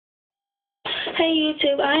Hey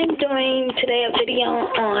YouTube, I'm doing today a video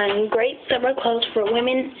on great summer clothes for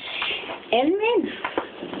women and men.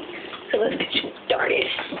 So let's get started.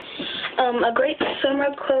 A great summer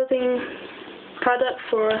clothing product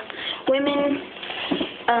for women.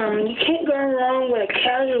 You can't go wrong with a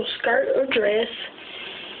casual skirt or dress.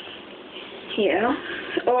 Yeah.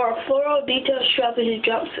 Or a floral detail strapless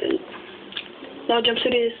jumpsuit. Now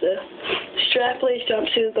jumpsuit is a strapless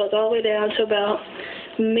jumpsuit, goes all the way down to about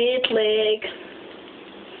mid-leg.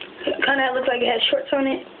 Kind of looks like it has shorts on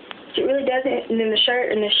it. It really doesn't. And then the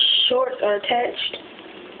shirt and the shorts are attached.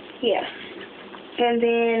 Yeah. And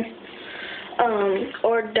then,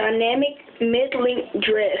 or dynamic mid-length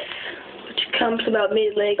dress, which comes about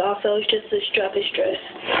mid-leg also. It's just a strapless dress.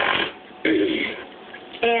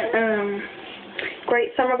 And,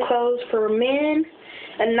 great summer clothes for men.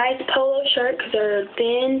 A nice polo shirt because they're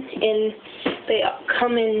thin and they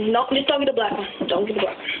come in, just don't get the black one. Don't get the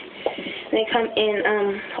black one. They come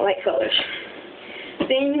in light colors.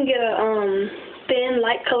 Then you can get a thin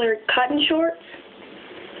light colored cotton shorts,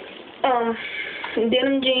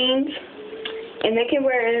 denim jeans, and they can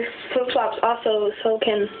wear flip flops also. So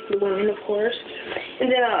can the women, of course. And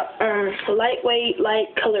then a lightweight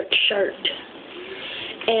light colored shirt.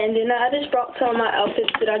 And then I just brought some of my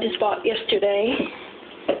outfits that I just bought yesterday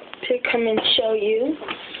to come and show you.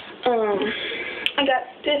 I got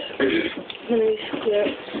this. Let me clear.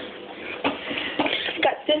 I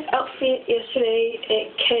got this outfit yesterday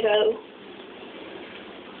at Cato.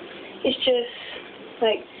 It's just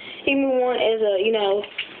like you can wear one as a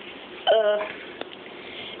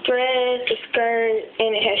dress, a skirt,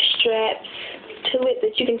 and it has straps to it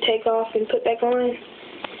that you can take off and put back on.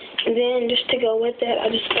 And then just to go with that, I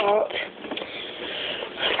just bought,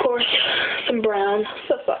 of course, some brown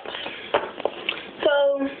flip-flops.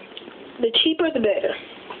 So, the cheaper the better.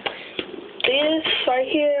 This right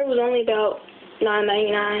here was only about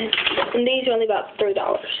 $9.99, and these are only about $3.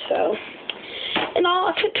 So, in all,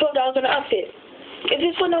 I spent $12 on the outfit. If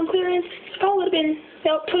this wasn't on clearance, it probably would have been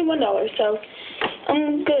about $21. So,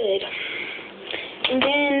 I'm good. And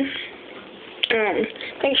then,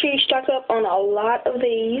 make sure you stock up on a lot of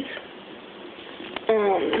these.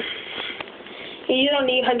 You don't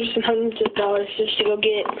need hundreds and hundreds of dollars just to go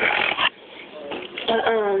get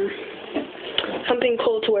something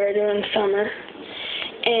cool to wear during the summer.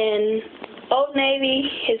 And Old Navy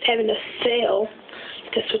is having a sale,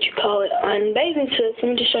 if that's what you call it, on bathing suits. Let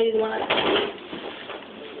me just show you the line.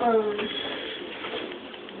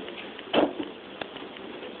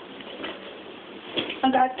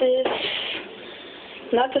 I got this,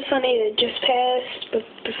 not the Sunday that just passed, but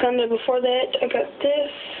the Sunday before that. I got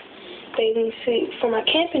this bathing suit for my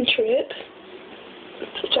camping trip,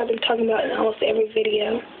 which I've been talking about in almost every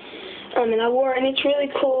video. And I wore it, and it's really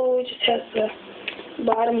cool. It just has the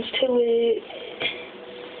bottoms to it.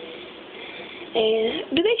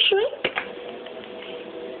 And do they shrink?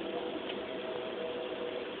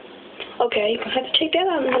 Okay, I have to check that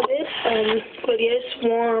out a little bit. But yeah, it's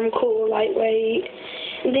warm, cool, lightweight.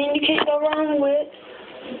 And then you can't go wrong with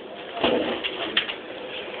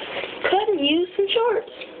cut and use some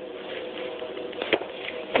shorts.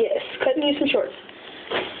 Yes, cut and use some shorts.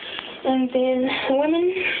 And then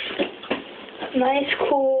women, nice,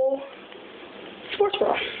 cool sports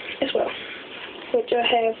bra as well, which I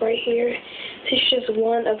have right here. This is just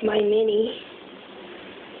one of my many.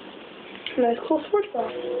 Nice, cool sports bra.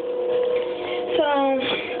 So,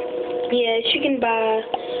 yes, you can buy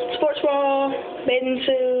sports bra, bathing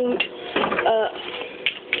suit,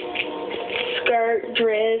 skirt,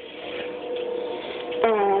 dress,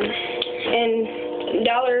 and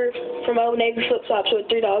 $1 from Old Navy flip-flops with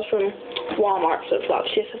 $3 from Walmart flip-flops,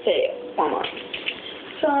 just to say it, Walmart.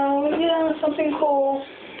 So, yeah, something cool.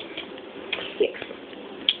 Yeah.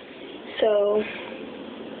 So,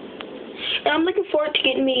 and I'm looking forward to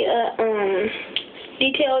getting me a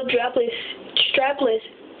detailed strapless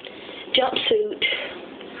jumpsuit.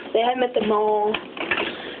 They have them at the mall,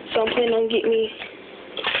 so I'm planning on getting me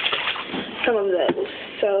some of those.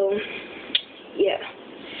 So, yeah.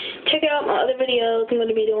 Check out my other videos. I'm going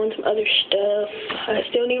to be doing some other stuff. I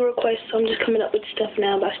still need requests, so I'm just coming up with stuff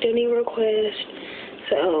now, but I still need requests.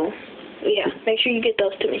 So, yeah, make sure you get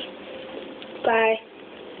those to me. Bye.